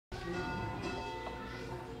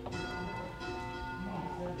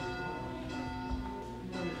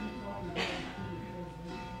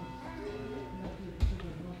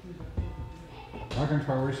welcome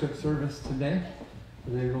to our worship service today.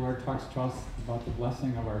 Today the Lord talks to us about the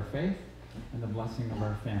blessing of our faith and the blessing of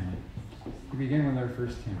our family. We begin with our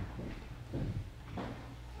first hymn.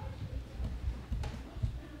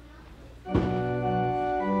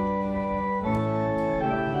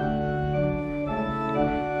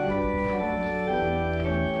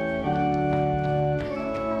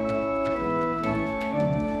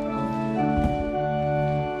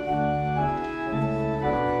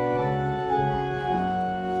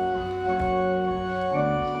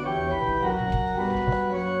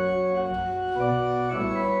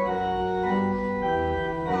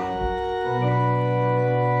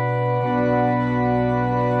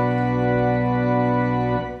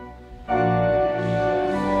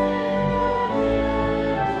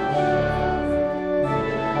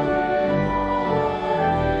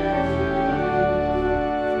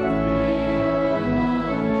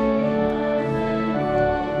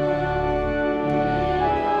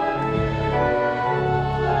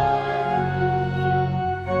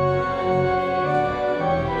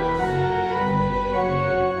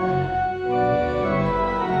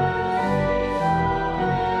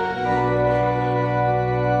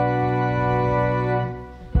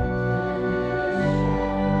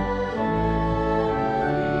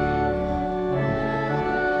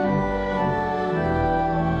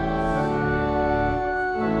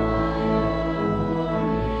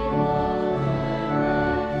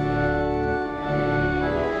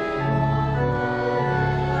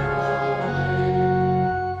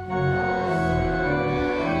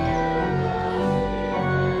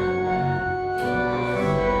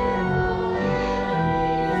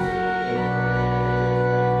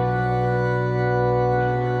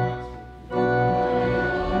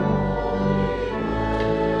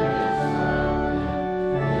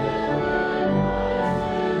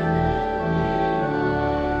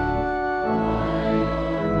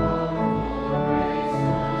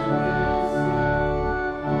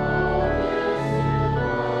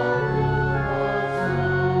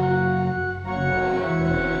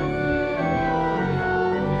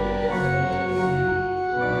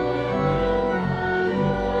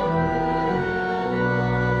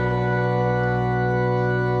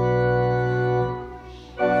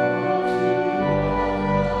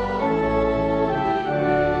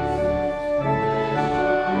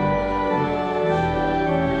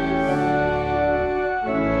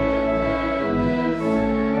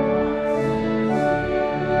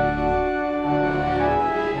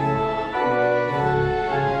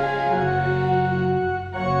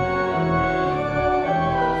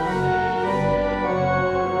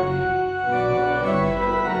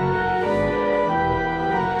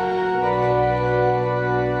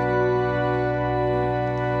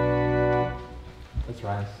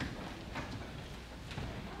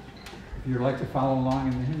 To follow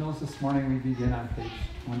along in the hymnals this morning, we begin on page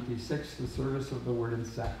 26, the service of the Word and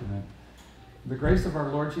Sacrament. The grace of our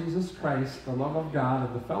Lord Jesus Christ, the love of God,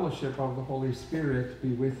 and the fellowship of the Holy Spirit be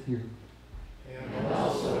with you. And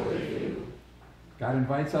also with you. God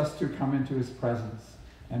invites us to come into his presence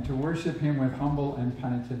and to worship him with humble and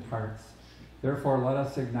penitent hearts. Therefore, let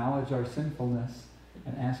us acknowledge our sinfulness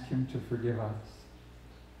and ask him to forgive us.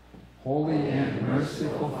 Holy and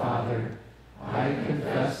merciful Father, I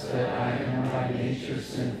confess that I am by nature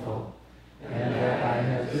sinful, and that I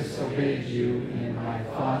have disobeyed you in my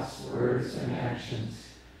thoughts, words, and actions.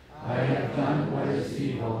 I have done what is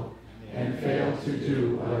evil, and failed to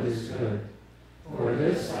do what is good. For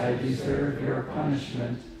this I deserve your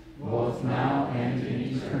punishment, both now and in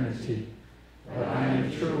eternity. But I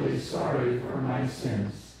am truly sorry for my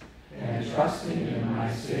sins, and trusting in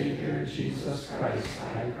my Savior Jesus Christ,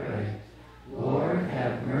 I pray. Lord,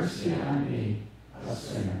 have mercy on me, a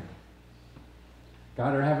sinner.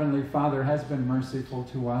 God, our Heavenly Father, has been merciful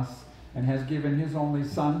to us and has given his only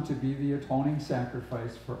Son to be the atoning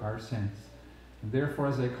sacrifice for our sins. And therefore,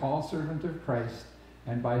 as a called servant of Christ,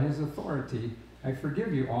 and by his authority, I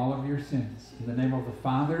forgive you all of your sins. In the name of the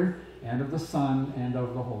Father, and of the Son, and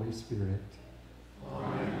of the Holy Spirit.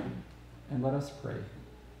 Amen. And let us pray.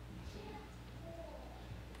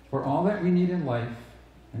 For all that we need in life,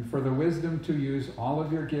 and for the wisdom to use all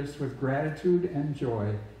of your gifts with gratitude and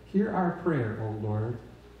joy, hear our prayer, O Lord.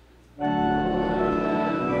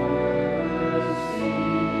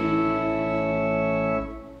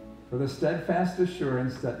 For the steadfast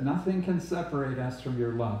assurance that nothing can separate us from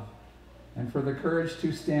your love, and for the courage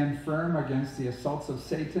to stand firm against the assaults of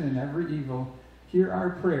Satan and every evil, hear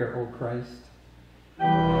our prayer, O Christ.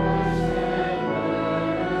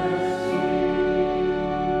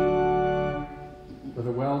 For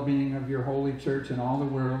the well-being of your holy church and all the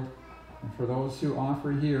world, and for those who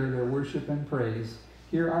offer here their worship and praise.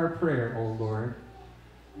 Hear our prayer, O Lord.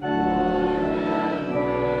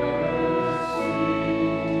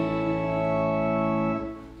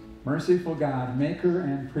 Merciful God, maker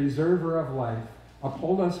and preserver of life,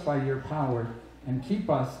 uphold us by your power and keep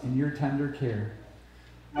us in your tender care.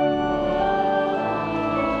 The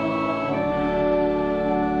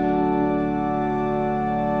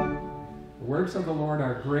works of the Lord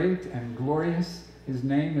are great and glorious. His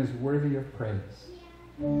name is worthy of praise.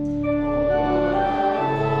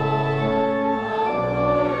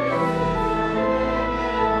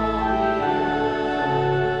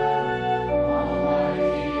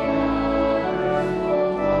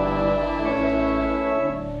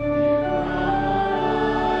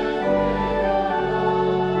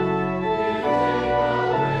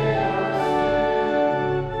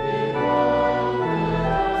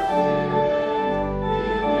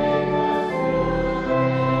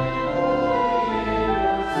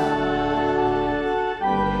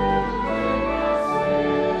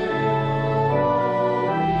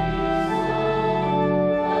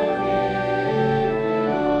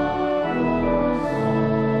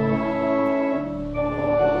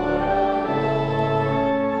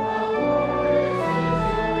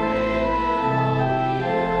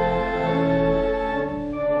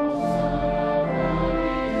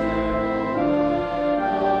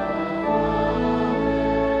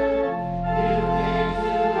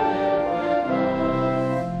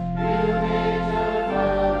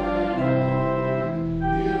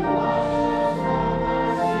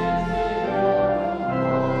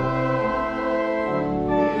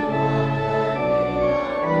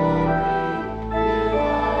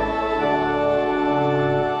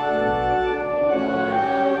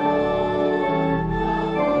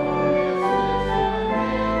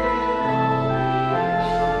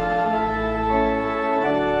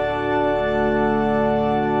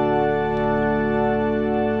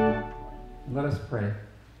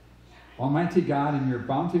 Almighty God, in your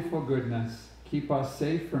bountiful goodness, keep us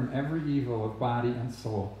safe from every evil of body and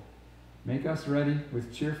soul. Make us ready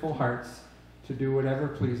with cheerful hearts to do whatever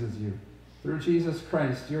pleases you. Through Jesus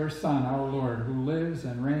Christ, your Son, our Lord, who lives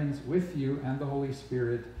and reigns with you and the Holy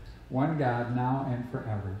Spirit, one God, now and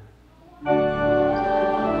forever.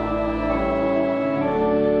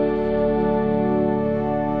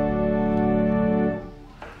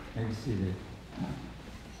 May be seated.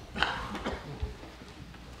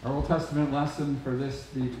 Our Old Testament lesson for this,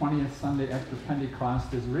 the 20th Sunday after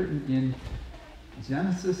Pentecost, is written in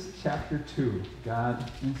Genesis chapter 2. God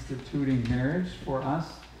instituting marriage for us,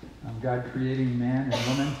 God creating man and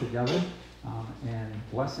woman together, and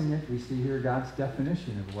blessing it. We see here God's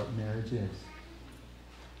definition of what marriage is.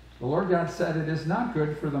 The Lord God said, "It is not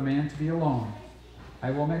good for the man to be alone. I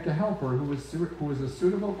will make a helper who is a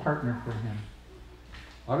suitable partner for him."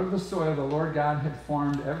 Out of the soil the Lord God had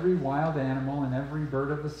formed every wild animal and every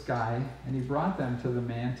bird of the sky, and he brought them to the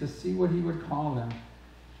man to see what he would call them.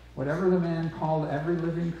 Whatever the man called every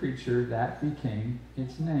living creature, that became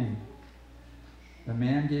its name. The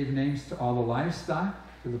man gave names to all the livestock,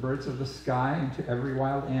 to the birds of the sky, and to every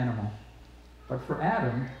wild animal. But for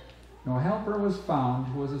Adam, no helper was found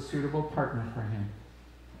who was a suitable partner for him.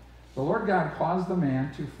 The Lord God caused the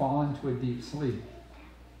man to fall into a deep sleep.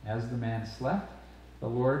 As the man slept, the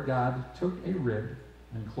Lord God took a rib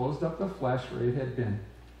and closed up the flesh where it had been.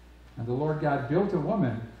 And the Lord God built a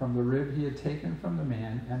woman from the rib he had taken from the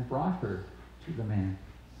man and brought her to the man.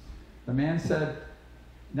 The man said,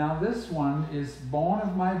 "Now this one is bone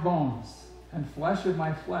of my bones and flesh of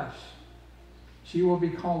my flesh. She will be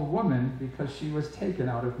called woman because she was taken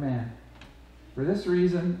out of man. For this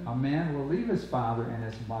reason, a man will leave his father and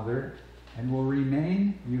his mother and will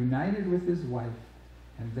remain united with his wife,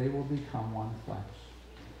 and they will become one flesh."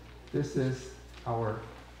 This is our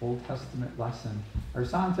Old Testament lesson. Our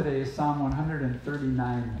psalm today is Psalm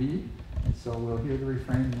 139b. And so we'll hear the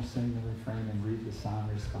refrain, we'll sing the refrain, and read the psalm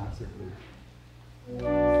responsively.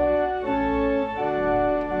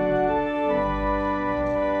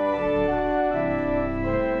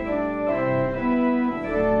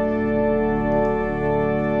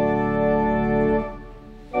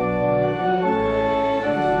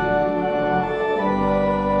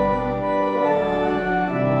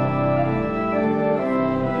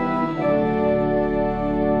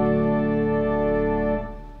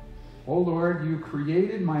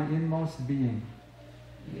 Created my inmost being.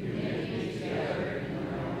 You made me together in my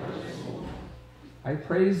mother's womb. I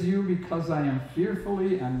praise you because I am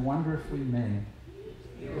fearfully and wonderfully made.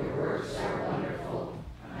 Your works are wonderful.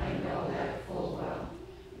 I know that full well.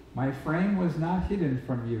 My frame was not hidden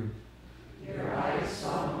from you. Your eyes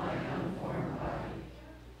saw my unformed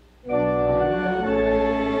body.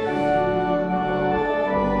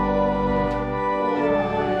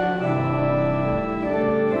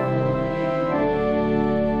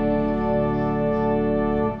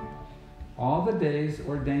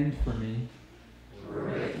 ordained for me were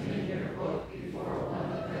written in your book before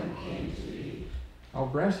one of them came to be.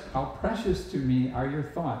 How precious to me are your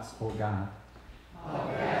thoughts, O God. How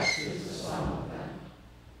vast is the sum of them.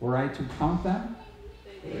 Were I to count them,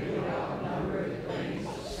 They would outnumber the grains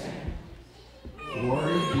of sand.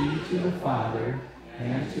 glory be to the Father,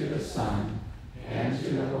 and to the Son, and to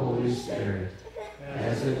the Holy Spirit,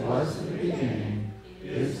 as it was in the beginning,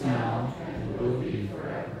 is now, and will be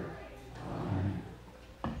forever. Amen.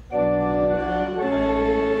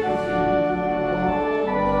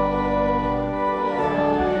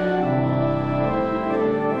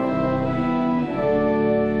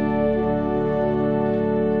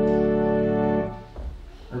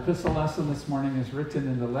 Our epistle lesson this morning is written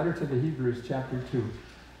in the letter to the Hebrews, chapter 2.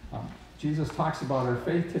 Jesus talks about our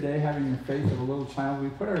faith today, having the faith of a little child. We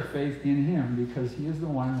put our faith in him because he is the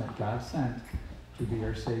one that God sent to be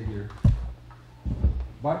our Savior.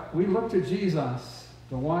 But we look to Jesus,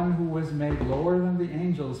 the one who was made lower than the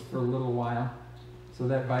angels for a little while, so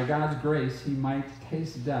that by God's grace he might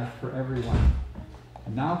taste death for everyone,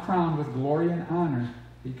 and now crowned with glory and honor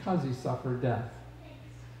because he suffered death.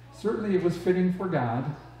 Certainly it was fitting for God,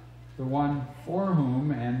 the one for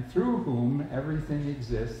whom and through whom everything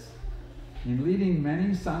exists, in leading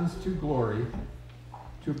many sons to glory,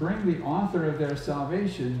 to bring the author of their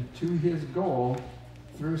salvation to his goal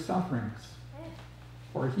through sufferings.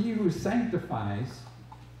 For he who sanctifies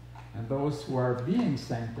and those who are being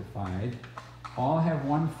sanctified all have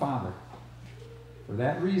one Father. For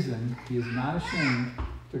that reason, he is not ashamed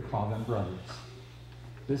to call them brothers.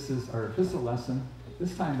 This is our epistle lesson.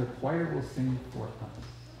 This time the choir will sing for us.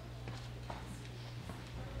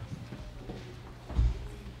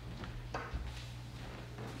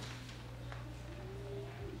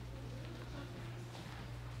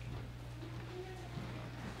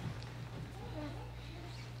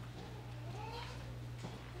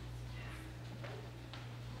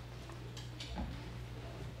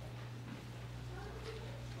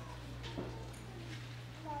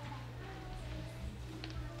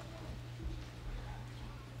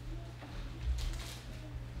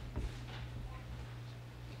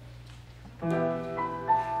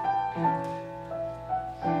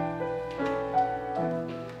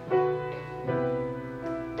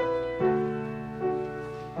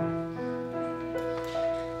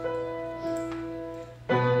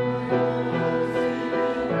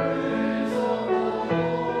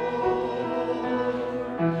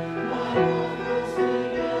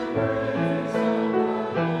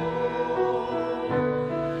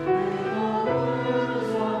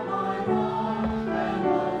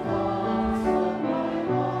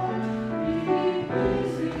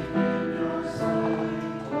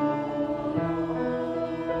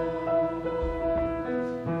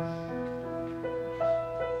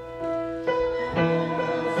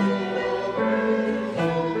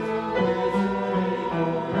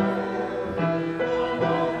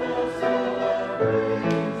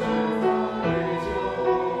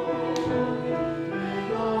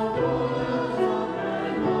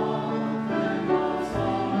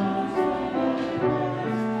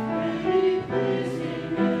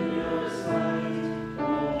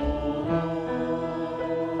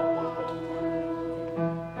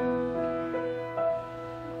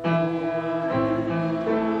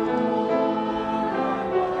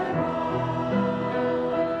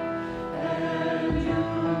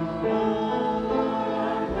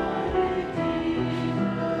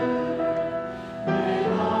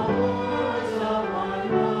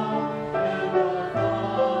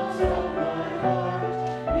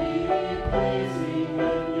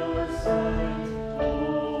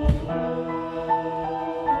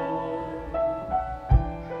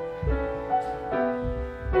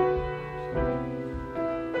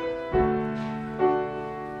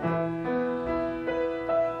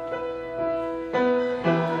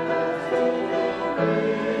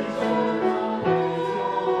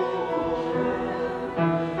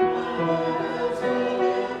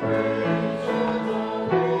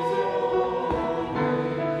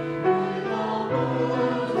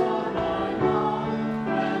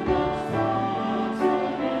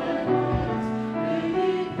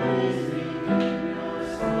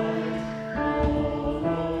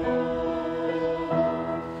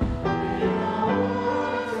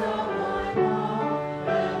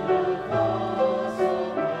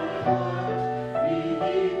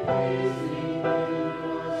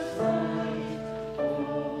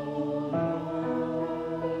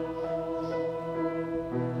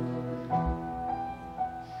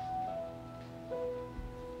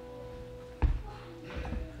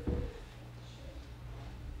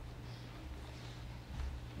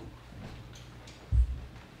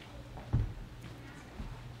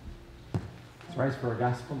 rise for a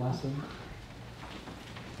gospel lesson.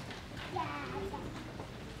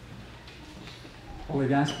 Holy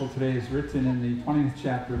Gospel today is written in the 20th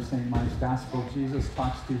chapter of St. Mark's Gospel. Jesus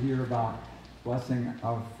talks to here about blessing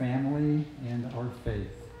of family and our faith.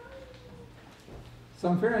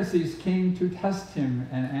 Some Pharisees came to test him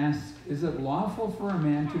and asked, "Is it lawful for a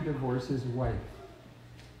man to divorce his wife?"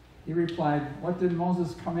 He replied, "What did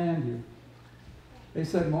Moses command you?" They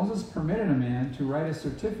said, "Moses permitted a man to write a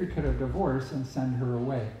certificate of divorce and send her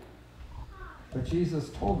away." But Jesus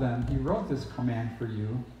told them, "He wrote this command for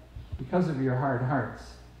you because of your hard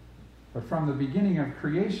hearts. But from the beginning of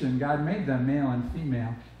creation, God made them male and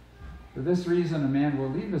female. For this reason, a man will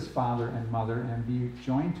leave his father and mother and be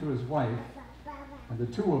joined to his wife, and the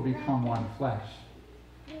two will become one flesh.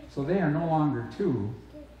 So they are no longer two,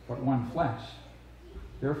 but one flesh.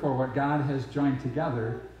 Therefore, what God has joined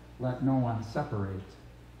together, let no one separate."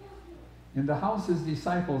 In the house, his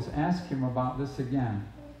disciples asked him about this again.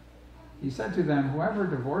 He said to them, "Whoever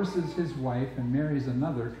divorces his wife and marries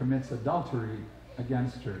another commits adultery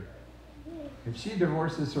against her. If she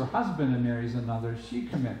divorces her husband and marries another, she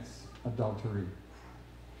commits adultery."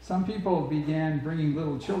 Some people began bringing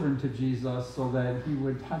little children to Jesus so that he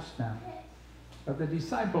would touch them. But the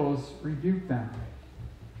disciples rebuked them.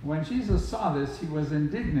 When Jesus saw this, he was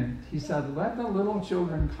indignant. He said, "Let the little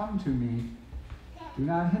children come to me. Do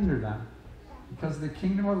not hinder them, because the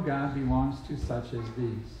kingdom of God belongs to such as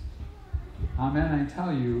these. Amen, I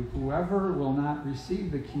tell you, whoever will not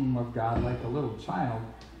receive the kingdom of God like a little child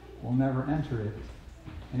will never enter it."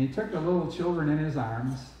 And he took the little children in his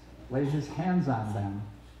arms, laid his hands on them,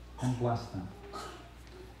 and blessed them.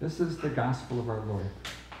 This is the gospel of our Lord.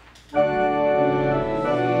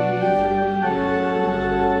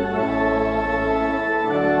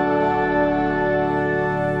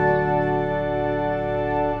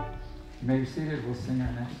 You may be seated. We'll sing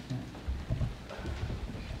our next hymn.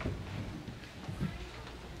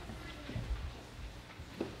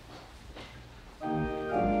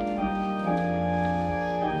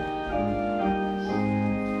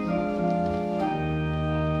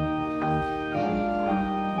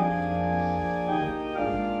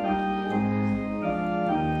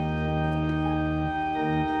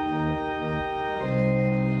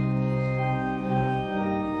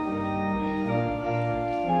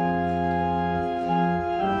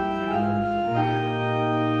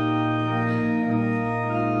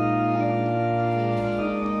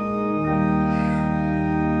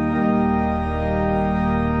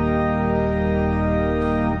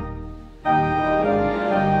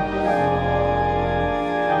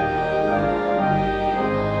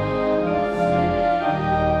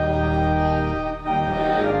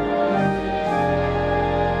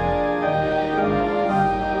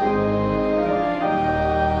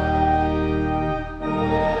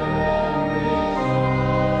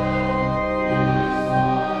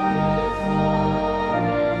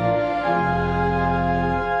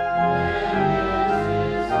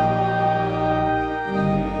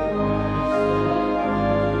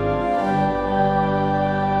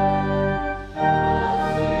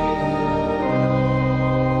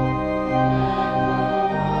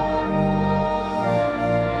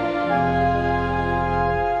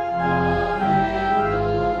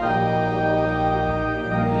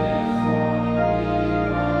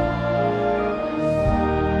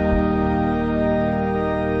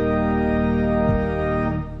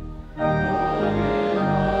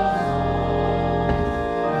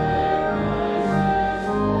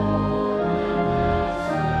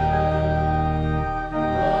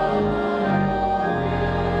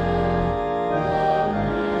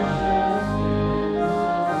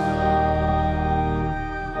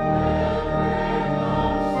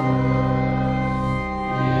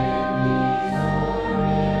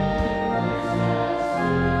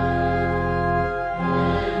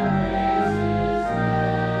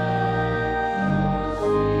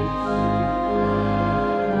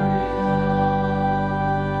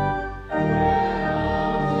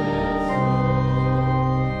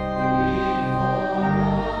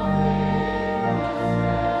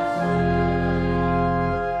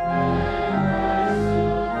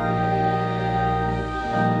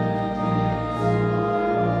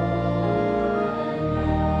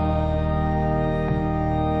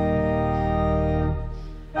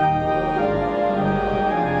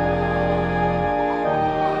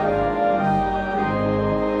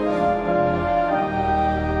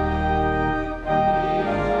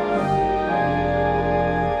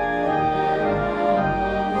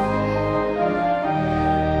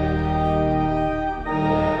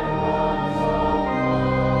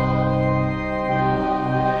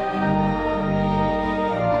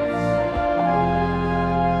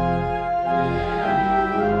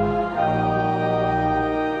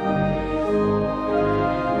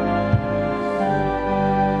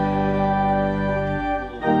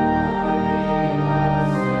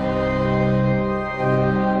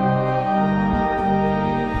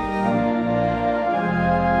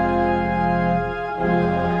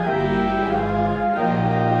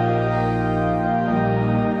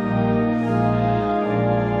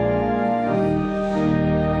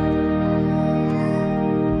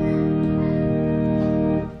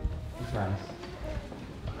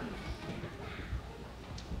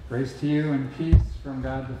 Grace to you and peace from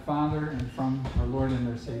God the Father and from our Lord and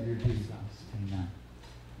our Savior Jesus. Amen.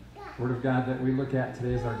 The Word of God that we look at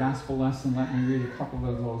today is our gospel lesson. Let me read a couple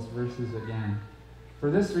of those verses again.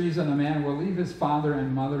 For this reason, a man will leave his father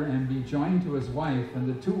and mother and be joined to his wife,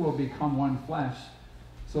 and the two will become one flesh.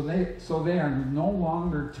 So they are no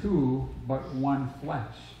longer two, but one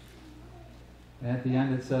flesh. And at the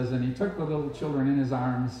end it says, and he took the little children in his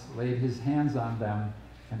arms, laid his hands on them,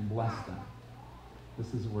 and blessed them.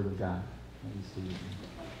 This is the Word of God. Let me see.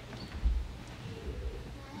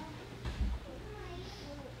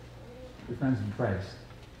 Your friends in Christ,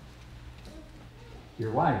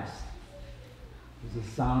 your wives, does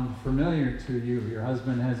this sound familiar to you? Your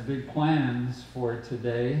husband has big plans for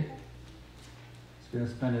today. He's going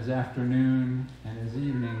to spend his afternoon and his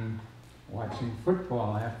evening watching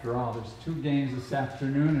football. After all, there's 2 games this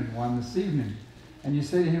afternoon and 1 this evening. And you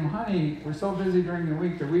say to him, honey, we're so busy during the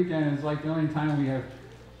week, the weekend is like the only time we have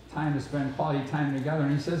time to spend quality time together.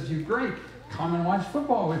 And he says to you, great, come and watch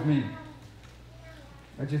football with me.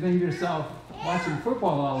 But you think to yourself, watching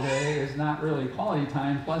football all day is not really quality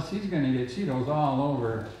time, plus he's going to get Cheetos all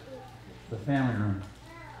over the family room.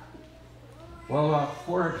 Well, about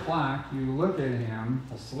 4 o'clock, you look at him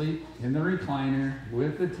asleep in the recliner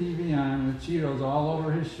with the TV on, with Cheetos all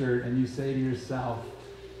over his shirt, and you say to yourself,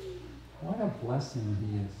 what a blessing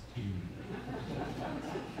he is to you.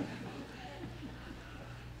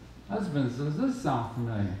 Husbands, does this sound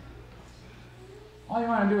familiar? All you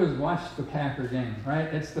want to do is watch the Packer game, right?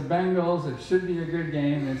 It's the Bengals. It should be a good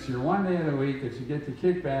game. It's your one day of the week that you get to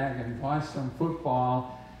kick back and watch some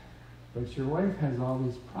football. But your wife has all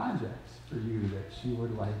these projects for you that she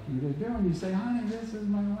would like you to do. And you say, honey, this is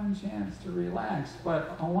my one chance to relax.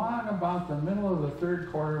 But along about the middle of the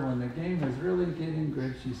 3rd quarter, when the game is really getting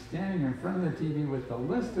good, she's standing in front of the TV with the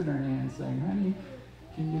list in her hand saying, honey,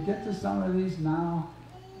 can you get to some of these now?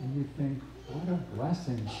 And you think, what a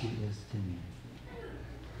blessing she is to me.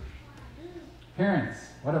 Parents,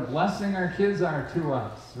 what a blessing our kids are to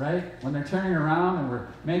us, right? When they're turning around and we're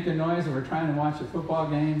making noise and we're trying to watch a football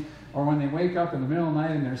game, or when they wake up in the middle of the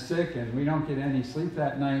night and they're sick and we don't get any sleep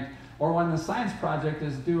that night, or when the science project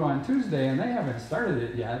is due on Tuesday and they haven't started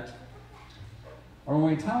it yet, or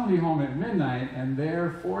when we tell them to be home at midnight and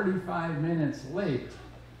they're 45 minutes late,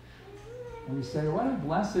 and we say, what a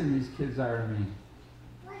blessing these kids are to me.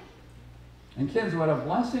 And kids, what a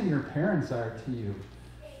blessing your parents are to you.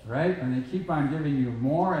 Right? And they keep on giving you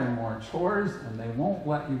more and more chores, and they won't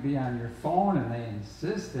let you be on your phone, and they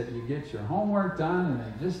insist that you get your homework done, and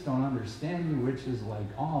they just don't understand you, which is like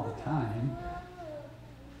all the time.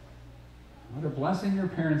 What a blessing your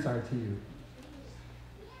parents are to you.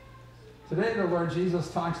 Today the Lord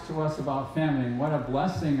Jesus talks to us about family, and what a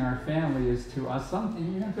blessing our family is to us.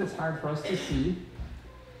 Something, even if it's hard for us to see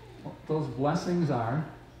what those blessings are.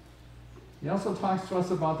 He also talks to us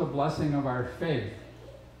about the blessing of our faith,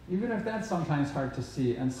 even if that's sometimes hard to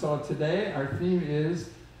see. And so today our theme is,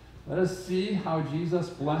 let us see how Jesus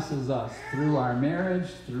blesses us through our marriage,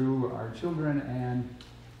 through our children, and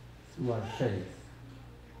through our faith.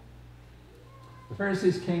 The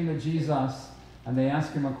Pharisees came to Jesus and they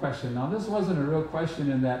asked him a question. Now this wasn't a real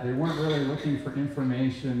question in that they weren't really looking for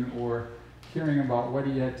information or hearing about what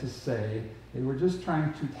he had to say. They were just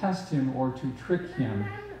trying to test him or to trick him.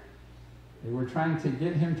 They were trying to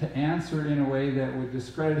get him to answer in a way that would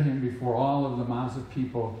discredit him before all of the mouths of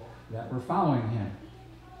people that were following him.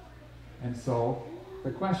 And so, the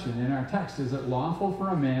question in our text, is it lawful for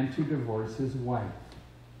a man to divorce his wife?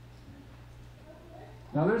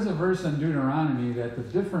 Now there's a verse in Deuteronomy that the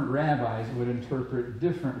different rabbis would interpret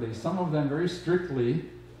differently. Some of them very strictly,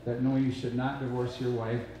 that no, you should not divorce your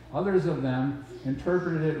wife. Others of them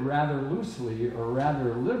interpreted it rather loosely or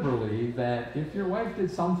rather liberally, that if your wife did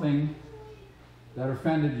something that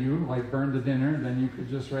offended you, like burned the dinner, then you could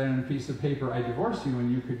just write on a piece of paper, I divorce you,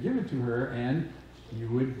 and you could give it to her, and you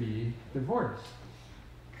would be divorced.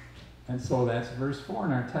 And so that's verse 4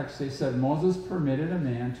 in our text. They said, Moses permitted a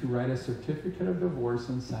man to write a certificate of divorce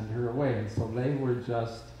and send her away. And so they were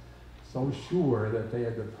just so sure that they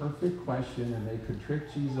had the perfect question and they could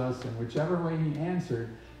trick Jesus, and whichever way he answered,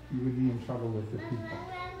 he would be in trouble with the people.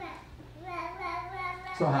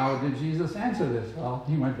 So how did Jesus answer this? Well,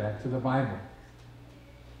 he went back to the Bible.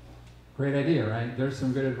 Great idea, right? There's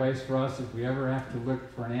some good advice for us. If we ever have to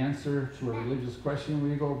look for an answer to a religious question,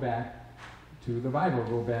 we go back to the Bible,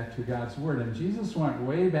 go back to God's Word. And Jesus went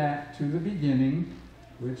way back to the beginning,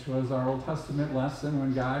 which was our Old Testament lesson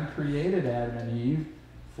when God created Adam and Eve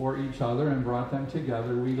for each other and brought them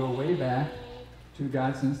together. We go way back to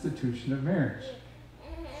God's institution of marriage.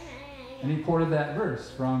 And he quoted that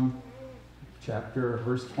verse from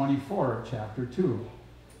verse 24 of chapter 2.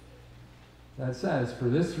 That says, for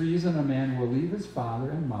this reason a man will leave his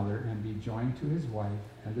father and mother and be joined to his wife,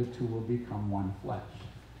 and the two will become one flesh.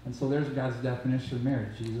 And so there's God's definition of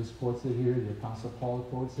marriage. Jesus quotes it here. The Apostle Paul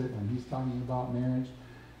quotes it when he's talking about marriage.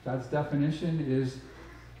 God's definition is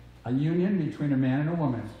a union between a man and a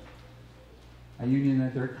woman. A union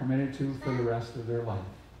that they're committed to for the rest of their life.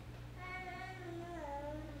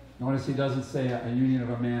 Notice he doesn't say a union of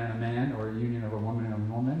a man and a man or a union of a woman and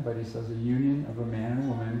a woman, but he says a union of a man and a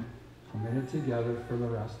woman committed together for the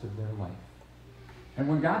rest of their life. And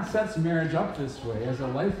when God sets marriage up this way, as a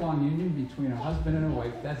lifelong union between a husband and a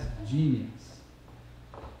wife, that's genius.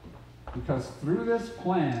 Because through this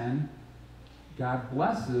plan, God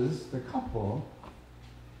blesses the couple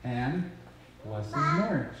and blesses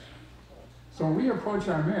marriage. So we approach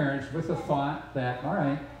our marriage with the thought that, all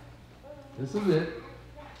right, this is it.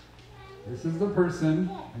 This is the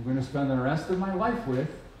person I'm going to spend the rest of my life with.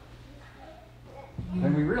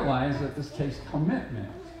 Then we realize that this takes commitment.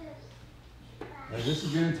 That this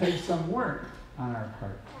is going to take some work on our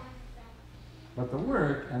part. But the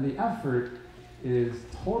work and the effort is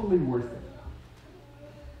totally worth it.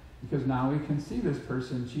 Because now we can see this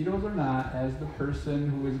person, Cheetos or not, as the person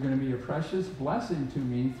who is going to be a precious blessing to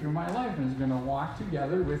me through my life and is going to walk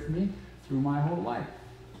together with me through my whole life.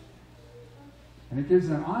 And it gives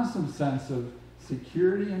an awesome sense of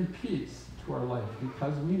security and peace to our life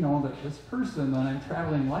because we know that this person that I'm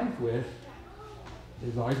traveling life with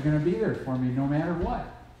is always going to be there for me no matter what.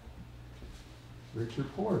 Rich or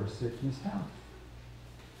poor, sickness, health.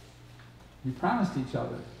 We promised each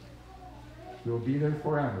other we'll be there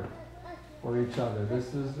forever for each other.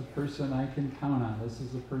 This is the person I can count on. This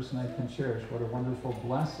is the person I can cherish. What a wonderful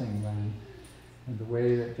blessing then, in the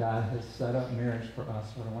way that God has set up marriage for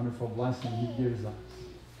us. What a wonderful blessing he gives us.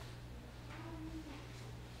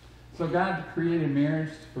 So God created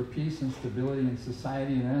marriage for peace and stability in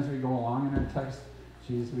society, and as we go along in our text,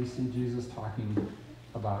 we see Jesus talking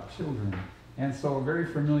about children. And so very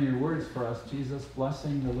familiar words for us, Jesus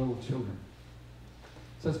blessing the little children.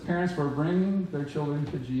 It says parents were bringing their children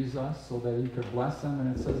to Jesus so that he could bless them,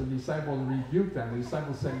 and it says the disciples rebuked them. The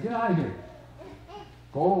disciples said, get out of here.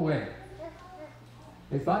 Go away.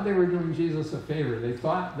 They thought they were doing Jesus a favor. They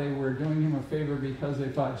thought they were doing him a favor because they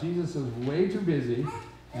thought Jesus was way too busy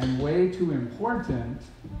and way too important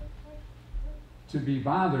to be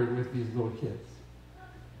bothered with these little kids.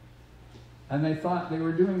 And they thought they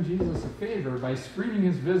were doing Jesus a favor by screening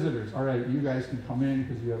his visitors. All right, you guys can come in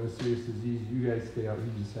because you have a serious disease. You guys stay out.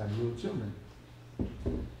 You just have little children.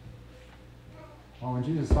 Well, when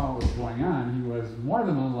Jesus saw what was going on, he was more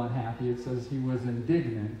than a little unhappy. It says he was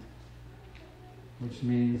indignant, which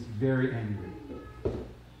means very angry.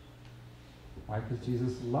 Why? Because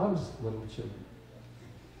Jesus loves little children.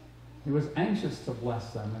 He was anxious to bless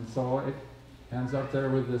them, and so it ends up there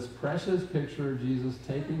with this precious picture of Jesus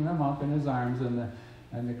taking them up in his arms,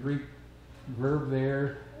 and the Greek verb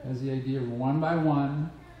there has the idea of one by one,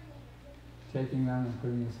 taking them and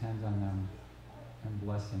putting his hands on them and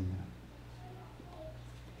blessing them.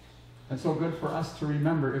 And so good for us to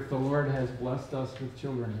remember, if the Lord has blessed us with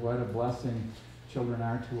children, what a blessing children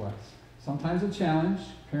are to us. Sometimes a challenge.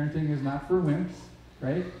 Parenting is not for wimps,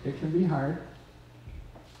 right? It can be hard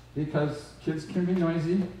because kids can be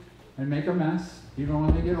noisy and make a mess. Even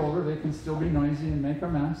when they get older, they can still be noisy and make a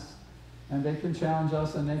mess. And they can challenge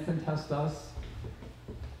us and they can test us.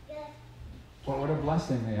 But what a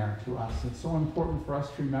blessing they are to us. It's so important for us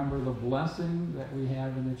to remember the blessing that we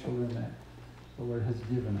have in the children that the Lord has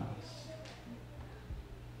given us.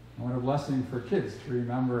 And what a blessing for kids to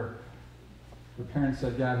remember the parents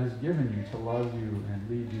that God has given you to love you and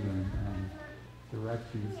lead you and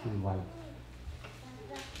direct you through life.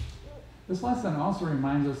 This lesson also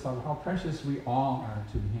reminds us of how precious we all are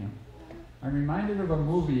to him. I'm reminded of a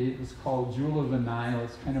movie. It was called Jewel of the Nile.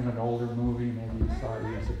 It's kind of an older movie. Maybe you saw it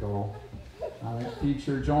years ago. It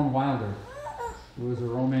featured Joan Wilder, who was a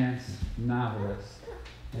romance novelist.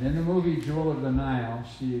 And in the movie Jewel of the Nile,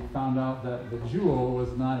 she found out that the jewel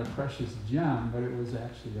was not a precious gem, but it was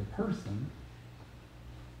actually a person.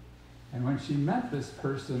 And when she met this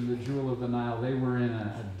person, the Jewel of the Nile, they were in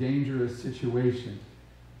a dangerous situation,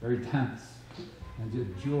 very tense. And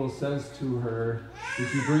the Jewel says to her,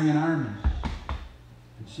 did you bring an army?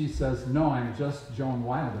 And she says, no, I'm just Joan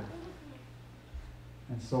Wilder.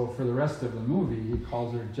 And so for the rest of the movie, he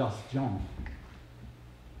calls her just Joan.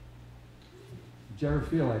 Did you ever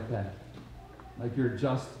feel like that? Like you're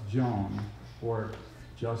just Joan, or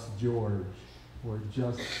just George, or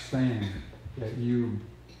just Sam, that you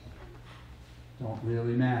don't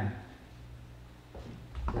really matter,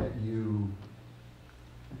 that you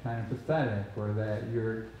kind of pathetic, or that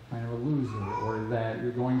you're kind of a loser, or that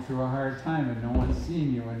you're going through a hard time and no one's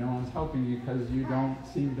seeing you and no one's helping you because you don't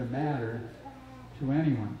seem to matter to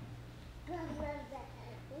anyone.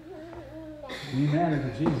 We matter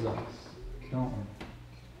to Jesus, don't we?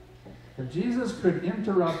 If Jesus could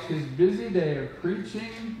interrupt his busy day of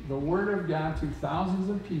preaching the Word of God to thousands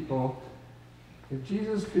of people, if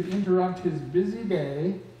Jesus could interrupt his busy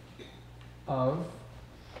day of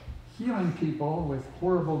healing people with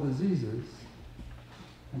horrible diseases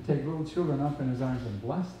and take little children up in his arms and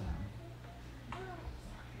bless them,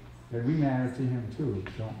 then we matter to him too,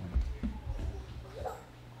 don't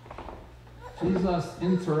we? Jesus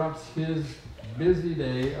interrupts his busy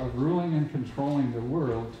day of ruling and controlling the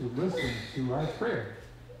world to listen to our prayer,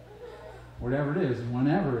 whatever it is and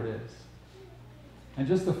whenever it is. And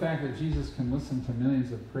just the fact that Jesus can listen to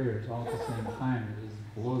millions of prayers all at the same time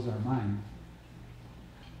blows our mind.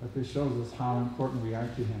 But this shows us how important we are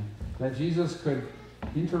to him. That Jesus could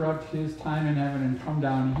interrupt his time in heaven and come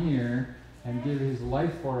down here and give his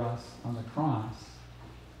life for us on the cross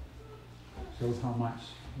shows how much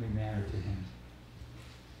we matter to him.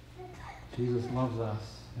 Jesus loves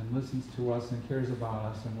us and listens to us and cares about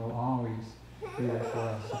us and will always be there for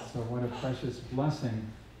us. So what a precious blessing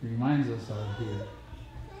he reminds us of here.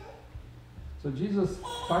 So Jesus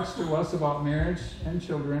talks to us about marriage and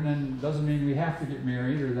children, and doesn't mean we have to get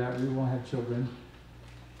married or that we will have children,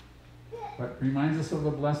 but reminds us of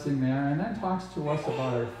the blessing there, and then talks to us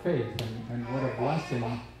about our faith and what a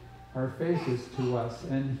blessing our faith is to us.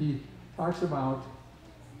 And he talks about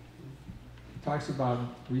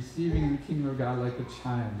receiving the kingdom of God like a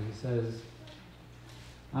child. He says,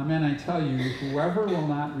 "Amen, I tell you, whoever will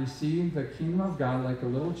not receive the kingdom of God like a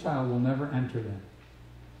little child will never enter them."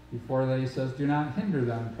 Before that, he says, "Do not hinder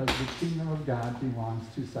them, because the kingdom of God belongs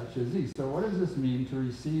to such as these." So what does this mean, to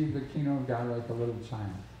receive the kingdom of God like a little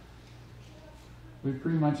child? We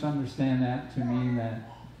pretty much understand that to mean that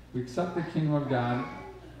we accept the kingdom of God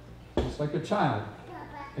just like a child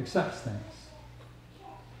accepts things.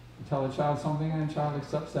 You tell a child something, and the child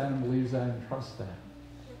accepts that and believes that and trusts that.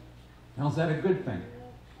 Now, is that a good thing?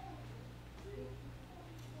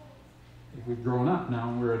 If we've grown up now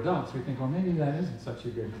and we're adults, we think, well, maybe that isn't such a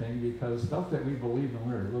good thing, because stuff that we believed when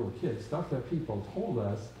we were little kids, stuff that people told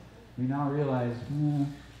us, we now realize,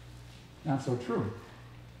 not so true.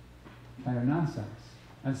 Kind of nonsense.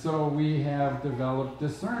 And so we have developed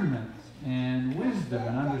discernment and wisdom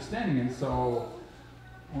and understanding, and so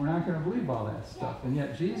we're not going to believe all that stuff. And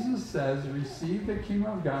yet Jesus says, receive the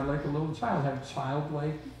kingdom of God like a little child. Have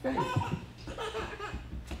childlike faith.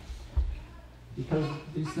 Because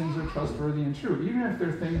these things are trustworthy and true, even if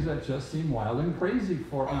they're things that just seem wild and crazy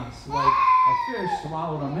for us. Like a fish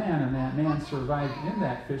swallowed a man, and that man survived in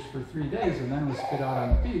that fish for 3 days and then was spit out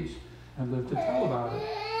on the beach and lived to tell about it.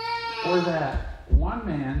 Or that one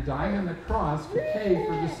man dying on the cross could pay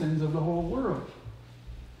for the sins of the whole world.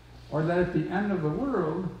 Or that at the end of the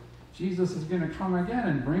world, Jesus is going to come again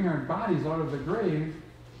and bring our bodies out of the grave,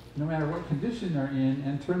 no matter what condition they're in,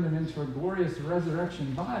 and turn them into a glorious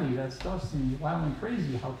resurrection body. That stuff seems wild and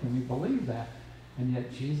crazy. How can we believe that? And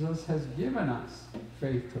yet Jesus has given us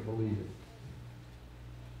faith to believe it.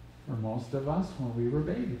 For most of us, when we were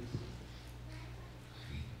babies.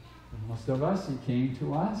 For most of us, he came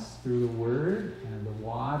to us through the Word and the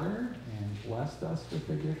water and blessed us with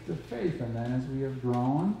the gift of faith. And then as we have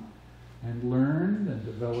grown and learned and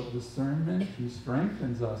developed discernment, he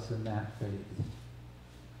strengthens us in that faith,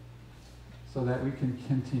 so that we can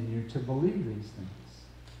continue to believe these things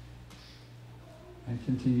and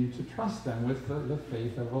continue to trust them with the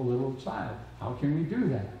faith of a little child. How can we do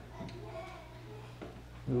that?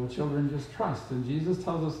 Little children just trust. And Jesus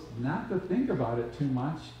tells us not to think about it too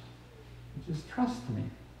much. Just trust me.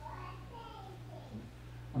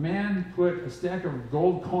 A man put a stack of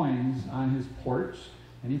gold coins on his porch,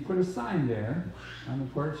 and he put a sign there on the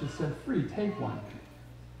porch that said, "Free, take one."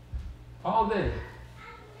 All day.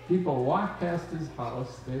 People walked past his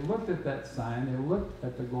house, they looked at that sign, they looked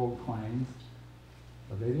at the gold coins,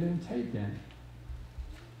 but they didn't take any.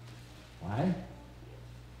 Why?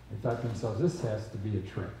 They thought to themselves, this has to be a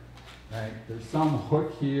trick, right? There's some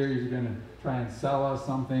hook here, he's going to try and sell us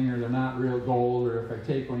something, or they're not real gold, or if I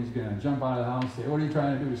take one, he's going to jump out of the house and say, what are you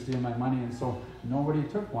trying to do, steal my money? And so nobody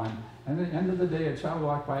took one. And at the end of the day, a child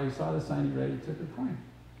walked by, he saw the sign, he read, he took a coin.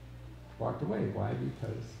 Walked away. Why?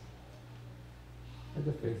 Because had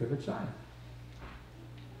the faith of a child.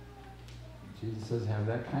 Jesus says, have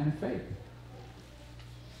that kind of faith.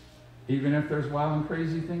 Even if there's wild and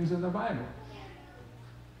crazy things in the Bible.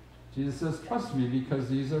 Jesus says, trust me, because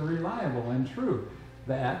these are reliable and true.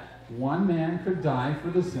 That one man could die for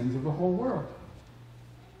the sins of the whole world.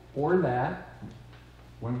 or that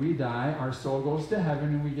when we die, our soul goes to heaven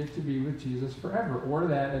and we get to be with Jesus forever, or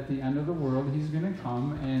that at the end of the world, he's going to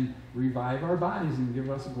come and revive our bodies and give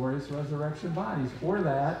us glorious resurrection bodies, or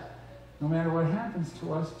that no matter what happens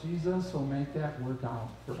to us, Jesus will make that work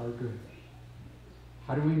out for our good.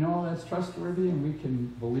 How do we know that's trustworthy and we can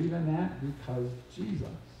believe in that? Because Jesus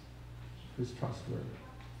is trustworthy.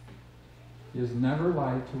 He has never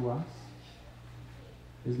lied to us.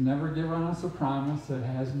 He has never given us a promise that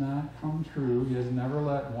has not come true. He has never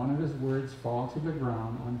let one of his words fall to the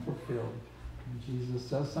ground unfulfilled. When Jesus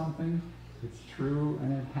says something, it's true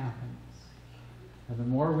and it happens. And the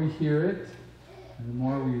more we hear it, and the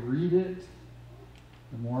more we read it,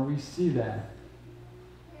 the more we see that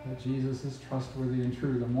Jesus is trustworthy and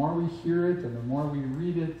true. The more we hear it and the more we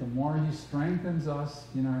read it, the more he strengthens us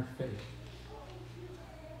in our faith.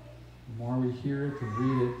 The more we hear it and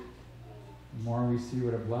read it, the more we see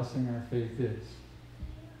what a blessing our faith is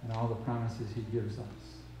and all the promises he gives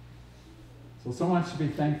us. So much to be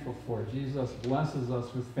thankful for. Jesus blesses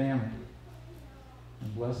us with family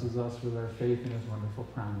and blesses us with our faith in his wonderful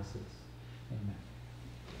promises. Amen.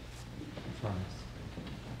 Let's rise.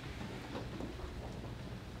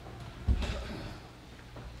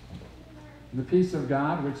 The peace of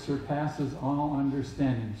God, which surpasses all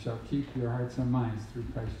understanding, shall keep your hearts and minds through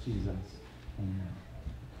Christ Jesus. Amen.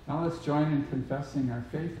 Now let's join in confessing our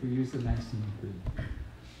faith. We use the Nicene Creed.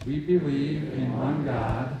 We believe in one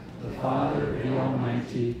God, the Father, the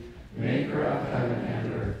Almighty, maker of heaven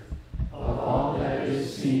and earth, of all that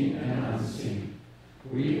is seen and unseen.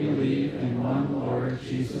 We believe in one Lord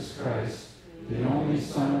Jesus Christ, the only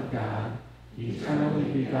Son of God,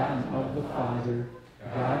 eternally begotten of the Father,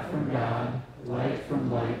 God from God, light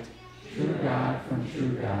from light, true God from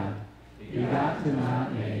true God, begotten,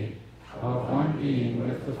 not made, of one being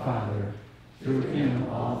with the Father. Through him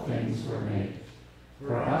all things were made.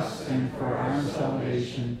 For us and for our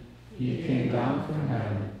salvation, he came down from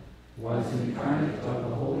heaven, was incarnate of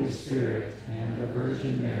the Holy Spirit and the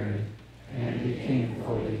Virgin Mary, and became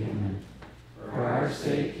fully human. For our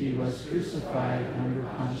sake he was crucified under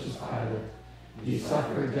Pontius Pilate. He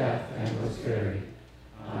suffered death and was buried.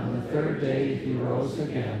 On the third day he rose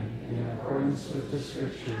again, in accordance with the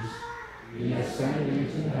Scriptures. He ascended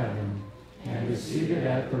into heaven, and is seated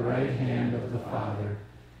at the right hand of the Father.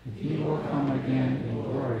 He will come again in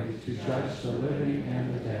glory to judge the living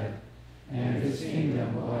and the dead, and his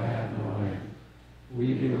kingdom will have no end.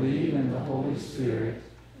 We believe in the Holy Spirit,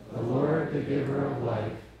 the Lord, the giver of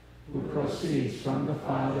life, who proceeds from the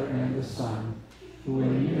Father and the Son, who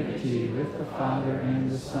in unity with the Father and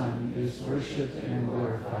the Son is worshipped and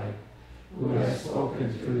glorified, who has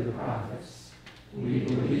spoken through the prophets. We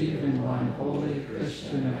believe in one holy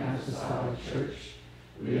Christian and apostolic church.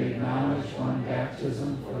 We acknowledge one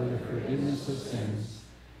baptism for the forgiveness of sins.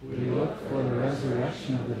 We look for the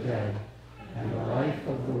resurrection of the dead and the life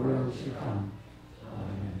of the world to come.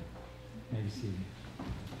 Amen. May be seated.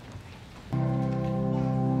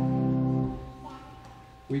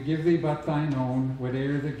 We give thee but thine own,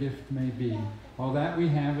 whate'er the gift may be. All that we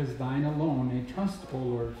have is thine alone, a trust, O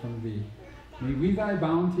Lord, from thee. May we thy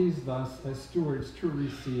bounties thus as stewards to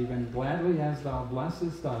receive, and gladly as thou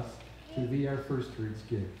blessest us, to thee our first fruits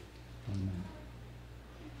give. Amen.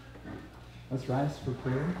 Let's rise for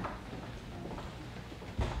prayer.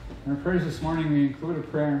 In our prayers this morning, we include a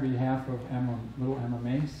prayer on behalf of little Emma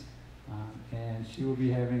Mace, and she will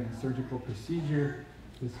be having a surgical procedure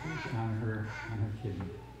this week on her kidney.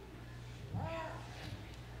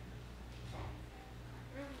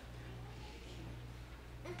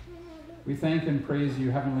 We thank and praise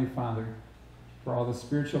you, Heavenly Father, for all the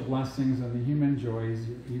spiritual blessings and the human joys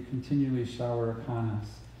you continually shower upon us.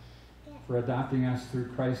 For adopting us through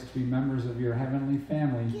Christ to be members of your heavenly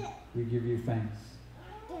family, we give you thanks.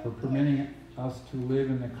 For permitting us to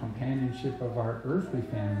live in the companionship of our earthly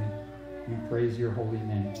family, we praise your holy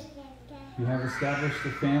name. You have established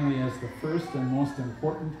the family as the first and most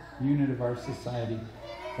important unit of our society,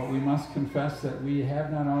 but we must confess that we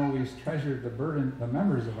have not always treasured the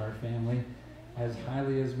members of our family as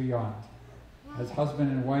highly as we ought. As husband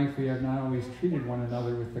and wife, we have not always treated one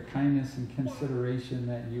another with the kindness and consideration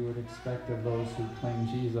that you would expect of those who claim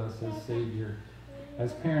Jesus as Savior.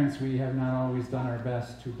 As parents, we have not always done our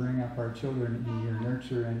best to bring up our children in your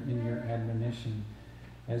nurture and in your admonition.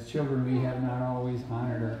 As children, we have not always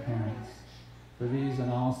honored our parents. For these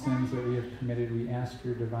and all sins that we have committed, we ask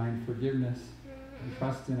your divine forgiveness and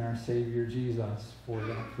trust in our Savior Jesus for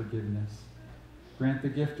that forgiveness. Grant the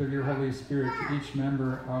gift of your Holy Spirit to each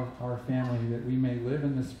member of our family, that we may live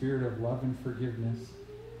in the spirit of love and forgiveness.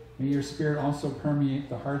 May your Spirit also permeate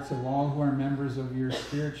the hearts of all who are members of your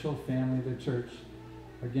spiritual family, the church,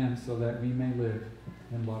 again, so that we may live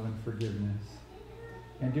in love and forgiveness.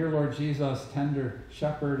 And dear Lord Jesus, tender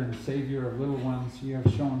shepherd and savior of little ones, you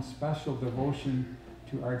have shown special devotion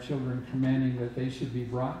to our children, commanding that they should be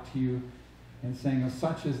brought to you and saying,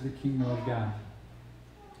 such is the kingdom of God.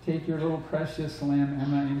 Take your little precious lamb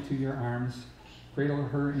Emma into your arms, cradle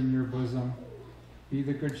her in your bosom, be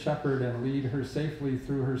the good shepherd and lead her safely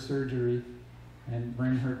through her surgery and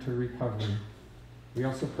bring her to recovery. We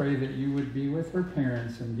also pray that you would be with her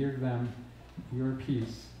parents and give them your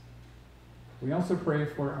peace. We also pray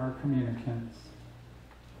for our communicants.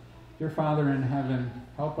 Dear Father in heaven,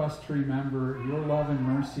 help us to remember your love and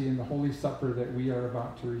mercy in the Holy Supper that we are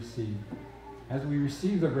about to receive. As we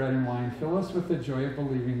receive the bread and wine, fill us with the joy of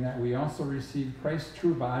believing that we also receive Christ's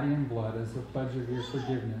true body and blood as the pledge of your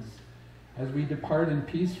forgiveness. As we depart in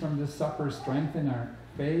peace from this supper, strengthen our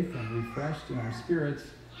faith and refreshed in our spirits,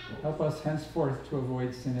 help us henceforth to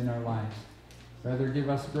avoid sin in our lives. Rather, give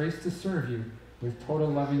us grace to serve you with total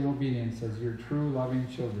loving obedience as your true loving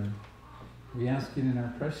children. We ask it in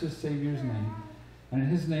our precious Savior's name, and in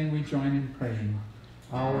his name we join in praying.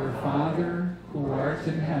 Our Father, who art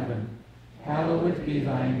in heaven, hallowed be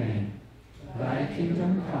thy name. Thy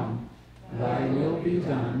kingdom come, thy will be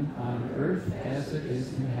done on earth as it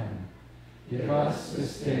is in heaven. Give us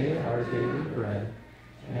this day our daily bread,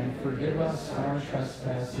 and forgive us our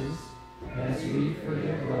trespasses, as we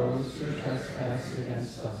forgive those who trespass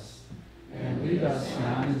against us. And lead us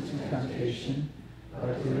not into temptation,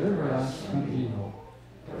 but deliver us from evil.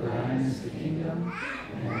 For thine is the kingdom,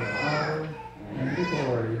 and the power, and the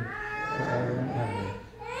glory, forever and ever.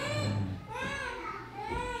 Amen.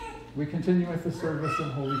 We continue with the service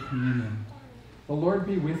of Holy Communion. The Lord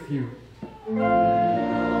be with you.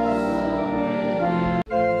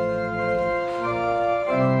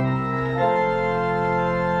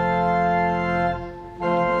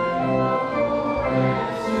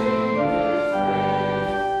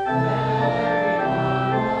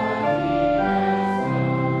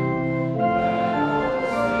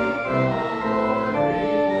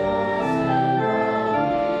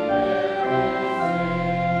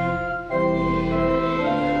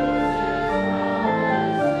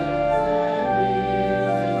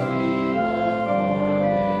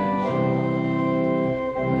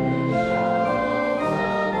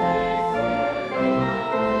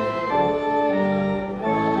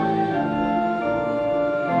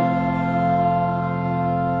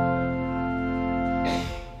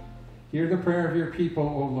 Hear the prayer of your people,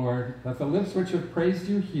 O Lord, that the lips which have praised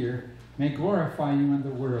you here may glorify you in the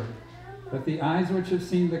world, that the eyes which have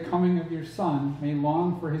seen the coming of your Son may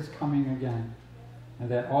long for his coming again, and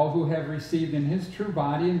that all who have received in his true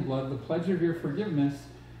body and blood the pledge of your forgiveness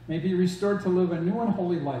may be restored to live a new and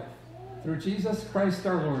holy life. Through Jesus Christ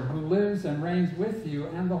our Lord, who lives and reigns with you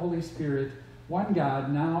and the Holy Spirit, one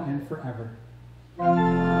God, now and forever.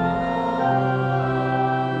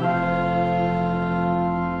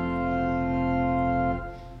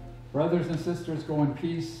 Brothers and sisters, go in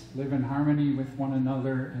peace, live in harmony with one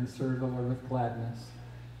another, and serve the Lord with gladness.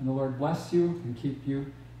 And the Lord bless you and keep you.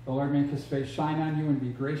 The Lord make his face shine on you and be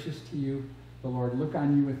gracious to you. The Lord look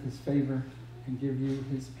on you with his favor and give you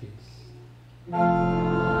his peace.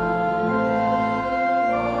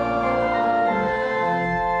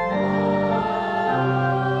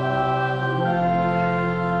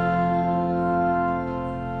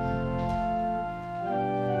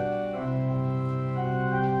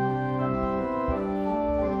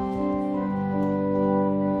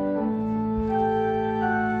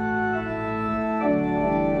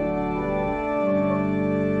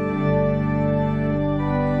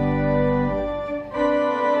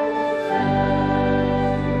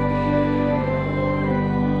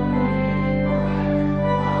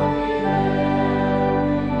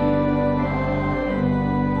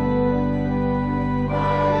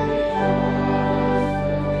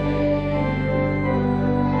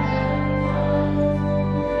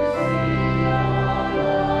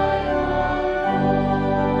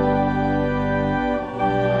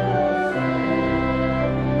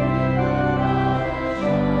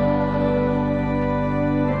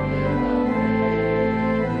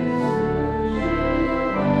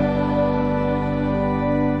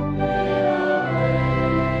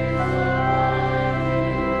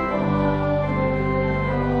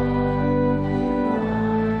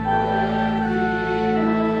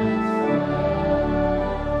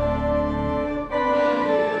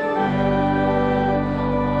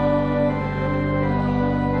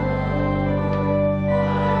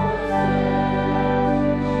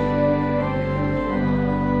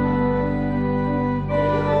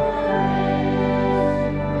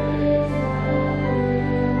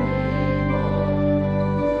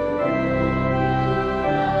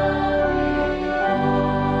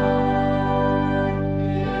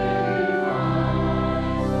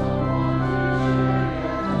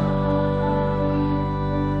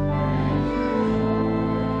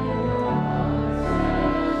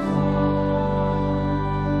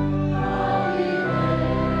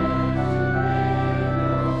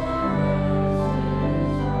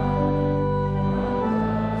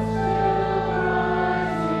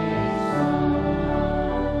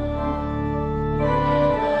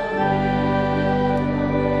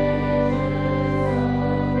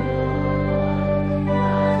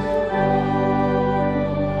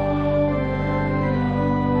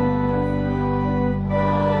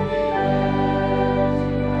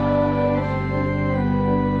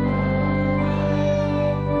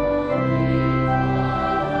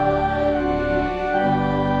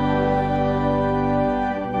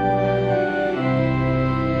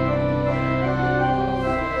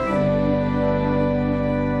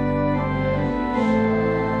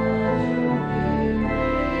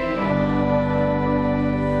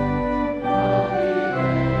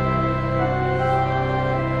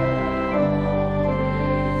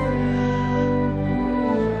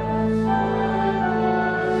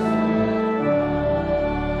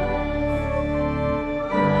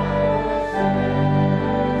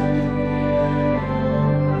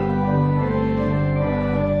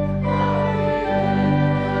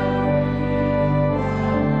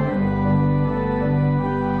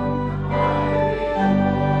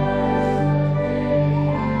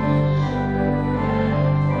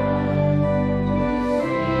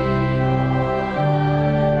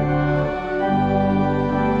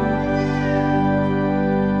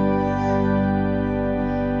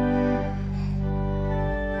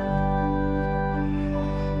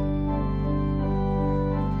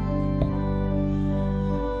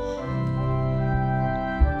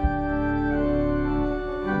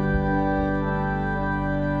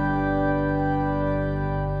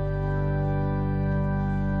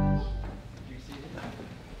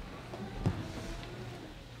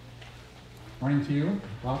 you.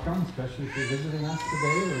 Welcome, especially if you're visiting us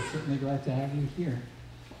today. We're certainly glad to have you here.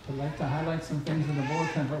 I'd like to highlight some things in the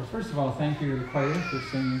bulletin. But first of all, thank you to the choir for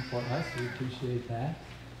singing for us. We appreciate that.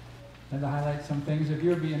 And to highlight some things, if you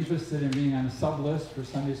would be interested in being on a sub-list for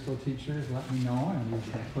Sunday school teachers, let me know and we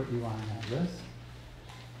can put you on that list.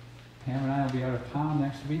 Pam and I will be out of town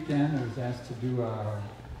next weekend. I was asked to do a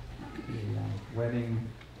wedding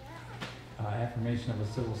affirmation of a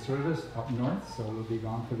civil service up north, so we'll be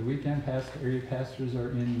gone for the weekend. Area pastors are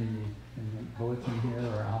in the bulletin here,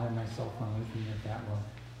 or I'll have my cell phone with me if that will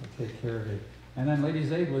take care of it. And then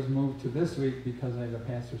Ladies' Aid was moved to this week because I have a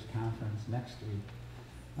pastors' conference next week.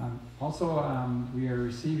 We are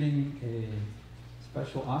receiving a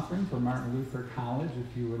special offering for Martin Luther College.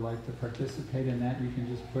 If you would like to participate in that, you can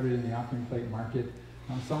just put it in the offering plate, mark it.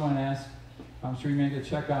 Someone asked, should we make a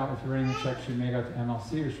check out? If you're writing a check, should we make it out to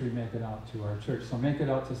MLC or should we make it out to our church? So make it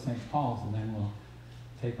out to St. Paul's and then we'll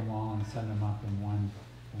take them all and send them up in one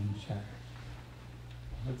check.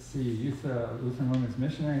 Let's see, Lutheran Women's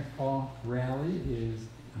Missionary Fall Rally is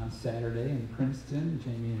on Saturday in Princeton.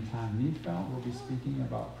 Jamie and Tom Needfeld will be speaking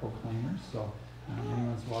about proclaimers, so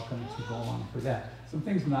anyone's welcome to go along for that. Some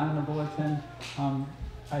things not in the bulletin.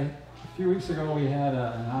 A few weeks ago we had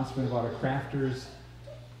an announcement about a crafters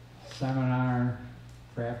seminar,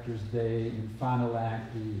 Crafters Day in Fond du Lac.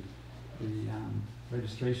 The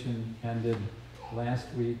registration ended last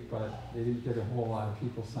week, but they didn't get a whole lot of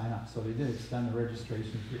people sign up, so they did extend the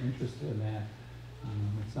registration if you're interested in that.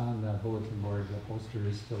 It's on the bulletin board. The poster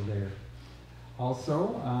is still there.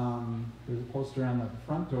 Also, there's a poster on the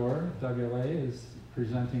front door. WLA is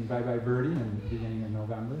presenting Bye Bye Birdie in the beginning of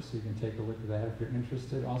November, so you can take a look at that if you're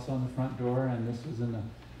interested. Also on the front door, and this was in the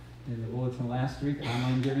bulletin last week,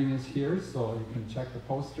 online giving is here, so you can check the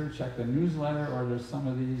poster, check the newsletter, or there's some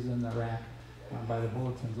of these in the rack by the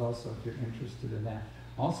bulletins also if you're interested in that.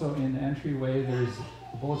 Also in the entryway, there's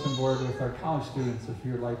a bulletin board with our college students. If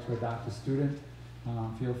you would like to adopt a student,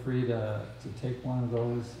 feel free to take one of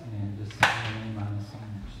those and just sign your name on the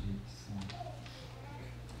sign-up sheet. So,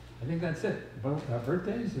 I think that's it.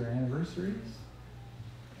 Birthdays or anniversaries?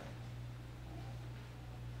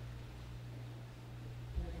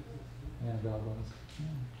 Yeah, Bell goes.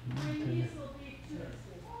 Yeah. My niece will be Tuesday.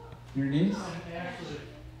 Your niece? Ashley.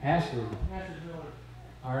 Ashley. Ashley Miller.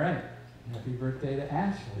 All right. Happy birthday to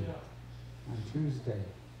Ashley Yeah. on Tuesday.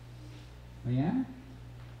 Leanne?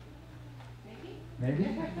 Maybe? Maybe?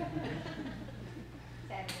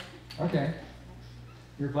 Saturday. Okay.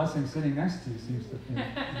 Your blessing sitting next to you seems to be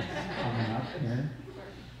coming up here.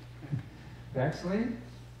 Bexley?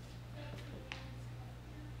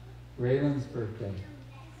 Raylan's birthday.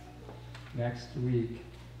 Next week.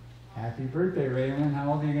 Happy birthday, Raylan.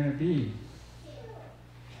 How old are you going to be?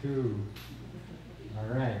 2.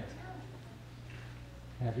 All right.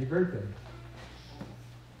 Happy birthday.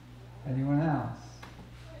 Anyone else?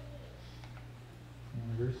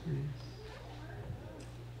 Anniversaries?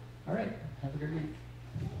 All right. Have a good week.